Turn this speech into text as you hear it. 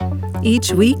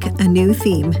Each week, a new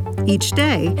theme. Each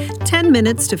day, 10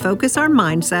 minutes to focus our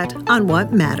mindset on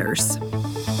what matters.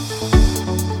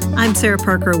 I'm Sarah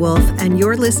Parker Wolf, and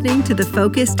you're listening to the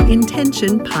Focused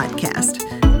Intention podcast.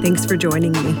 Thanks for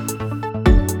joining me.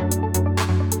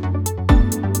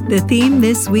 The theme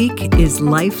this week is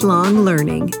lifelong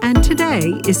learning, and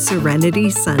today is Serenity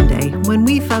Sunday, when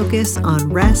we focus on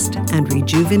rest and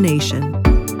rejuvenation.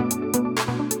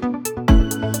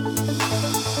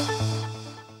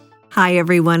 Hi,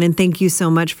 everyone, and thank you so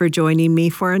much for joining me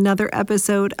for another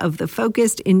episode of the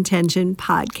Focused Intention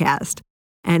podcast.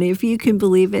 And if you can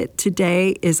believe it,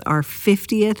 today is our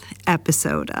 50th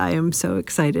episode. I am so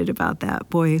excited about that.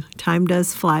 Boy, time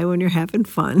does fly when you're having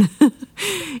fun.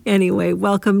 Anyway,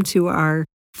 welcome to our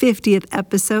 50th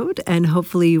episode, and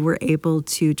hopefully you were able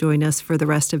to join us for the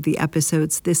rest of the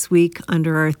episodes this week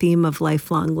under our theme of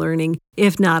lifelong learning.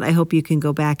 If not, I hope you can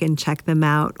go back and check them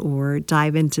out or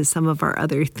dive into some of our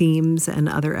other themes and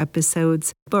other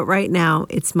episodes. But right now,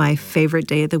 it's my favorite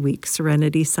day of the week,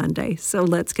 Serenity Sunday. So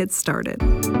let's get started.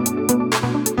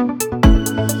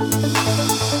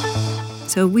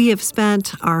 So we have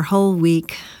spent our whole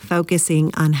week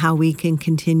focusing on how we can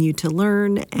continue to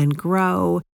learn and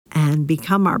grow and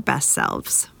become our best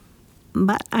selves.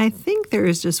 But I think there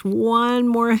is just one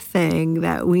more thing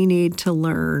that we need to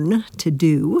learn to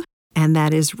do, and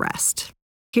that is rest.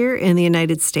 Here in the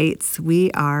United States,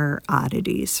 we are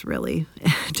oddities, really,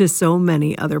 to so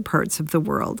many other parts of the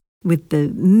world, with the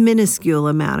minuscule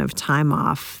amount of time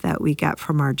off that we get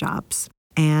from our jobs.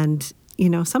 And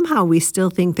somehow we still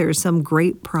think there's some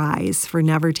great prize for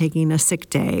never taking a sick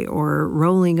day or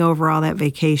rolling over all that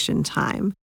vacation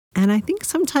time. And I think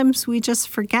sometimes we just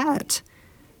forget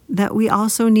that we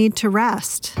also need to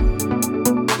rest.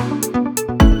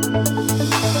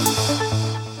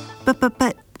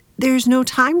 But there's no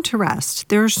time to rest.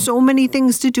 There are so many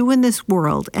things to do in this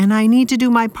world, and I need to do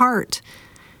my part.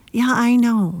 Yeah, I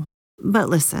know. But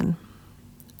listen,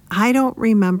 I don't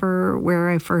remember where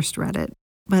I first read it,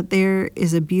 but there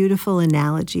is a beautiful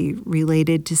analogy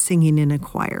related to singing in a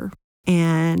choir.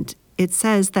 And it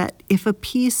says that if a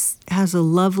piece has a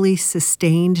lovely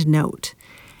sustained note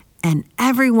and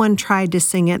everyone tried to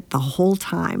sing it the whole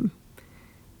time,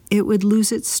 it would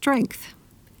lose its strength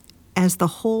as the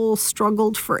whole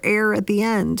struggled for air at the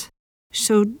end.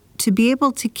 So to be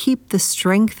able to keep the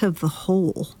strength of the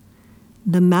whole,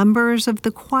 the members of the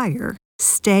choir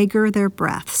stagger their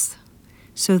breaths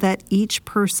so that each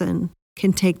person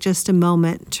can take just a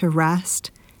moment to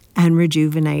rest and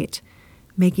rejuvenate,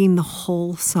 making the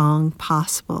whole song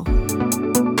possible.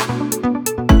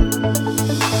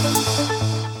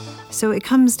 So it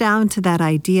comes down to that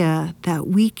idea that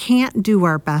we can't do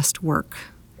our best work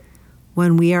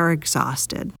when we are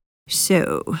exhausted.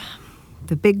 So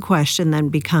the big question then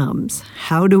becomes,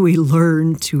 how do we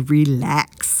learn to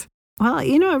relax? Well,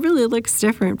 it really looks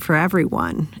different for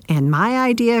everyone. And my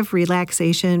idea of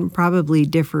relaxation probably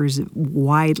differs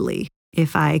widely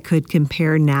if I could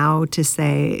compare now to,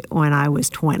 say, when I was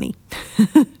 20.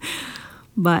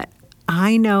 But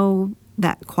I know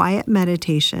that quiet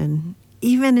meditation,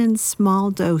 even in small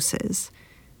doses,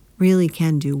 really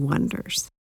can do wonders.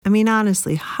 I mean,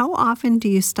 honestly, how often do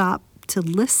you stop to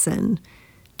listen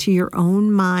to your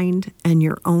own mind and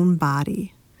your own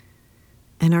body?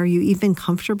 And are you even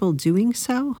comfortable doing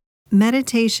so?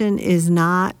 Meditation is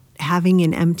not having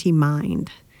an empty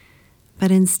mind, but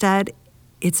instead,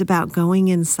 it's about going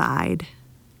inside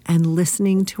and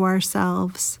listening to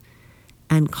ourselves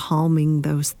and calming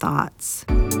those thoughts.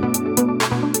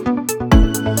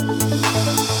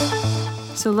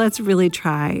 So let's really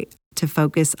try to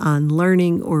focus on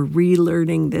learning or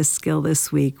relearning this skill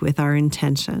this week with our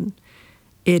intention.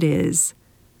 It is,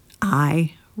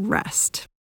 I rest.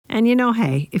 And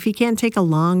hey, if you can't take a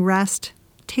long rest,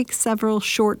 take several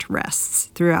short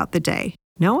rests throughout the day.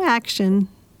 No action,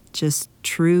 just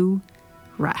true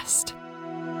rest.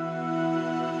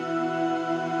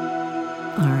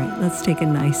 All right, let's take a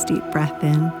nice deep breath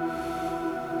in.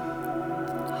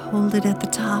 Hold it at the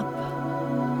top.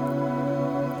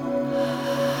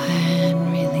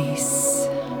 And release.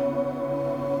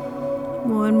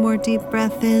 One more deep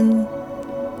breath in.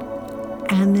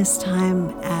 And this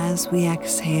time, as we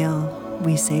exhale,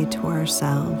 we say to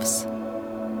ourselves,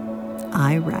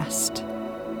 I rest.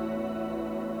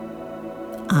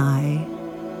 I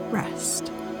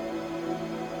rest.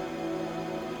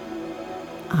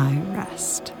 I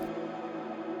rest.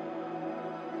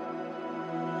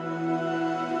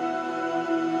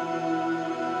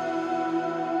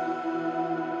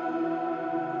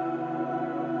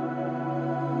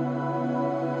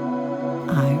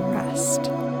 I rest.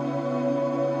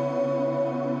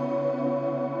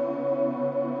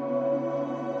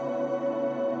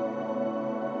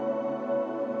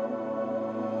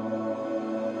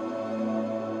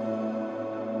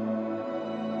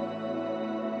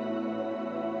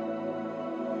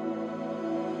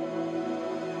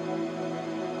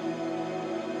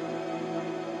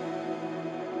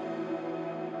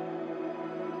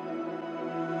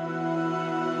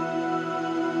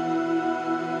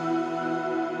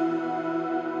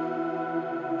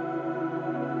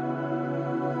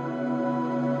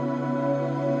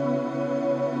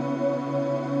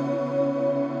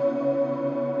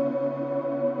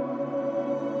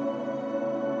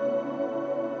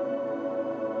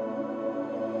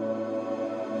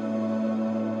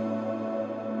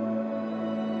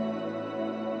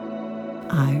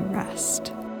 I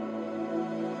rest.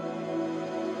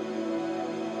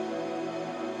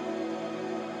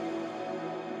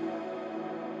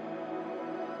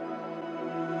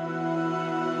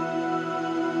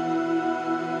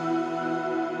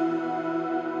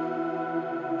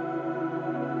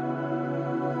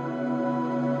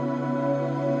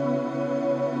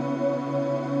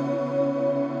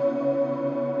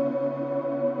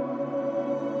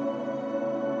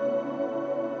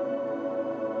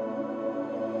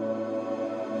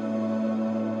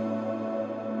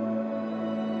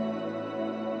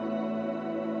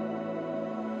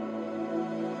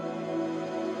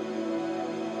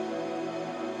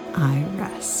 I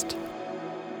rest.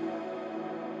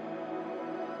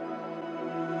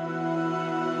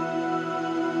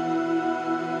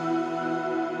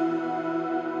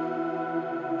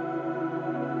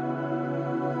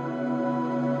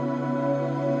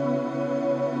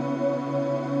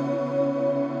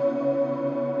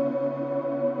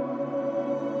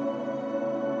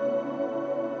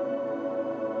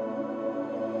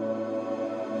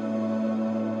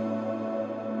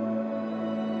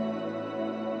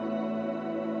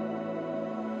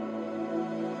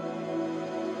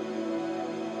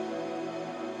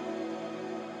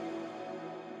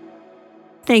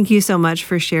 Thank you so much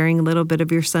for sharing a little bit of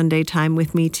your Sunday time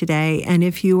with me today. And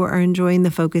if you are enjoying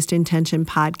the Focused Intention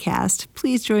podcast,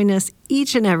 please join us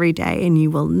each and every day, and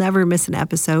you will never miss an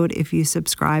episode if you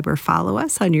subscribe or follow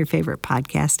us on your favorite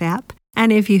podcast app.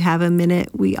 And if you have a minute,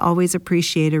 we always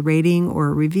appreciate a rating or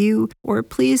a review, or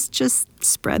please just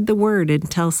spread the word and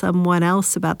tell someone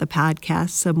else about the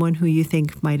podcast, someone who you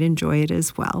think might enjoy it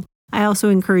as well. I also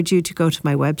encourage you to go to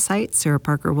my website,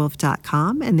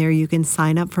 sarahparkerwolf.com, and there you can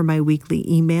sign up for my weekly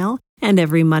email. And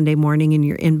every Monday morning in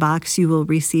your inbox, you will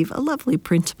receive a lovely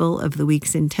printable of the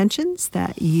week's intentions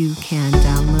that you can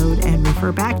download and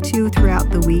refer back to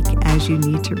throughout the week as you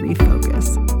need to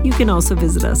refocus. You can also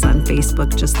visit us on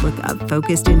Facebook. Just look up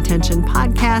Focused Intention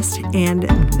Podcast, and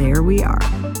there we are.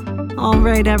 All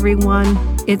right, everyone,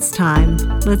 it's time.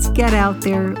 Let's get out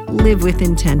there, live with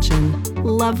intention,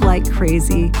 love like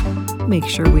crazy, make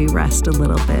sure we rest a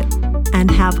little bit, and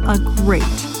have a great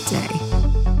day.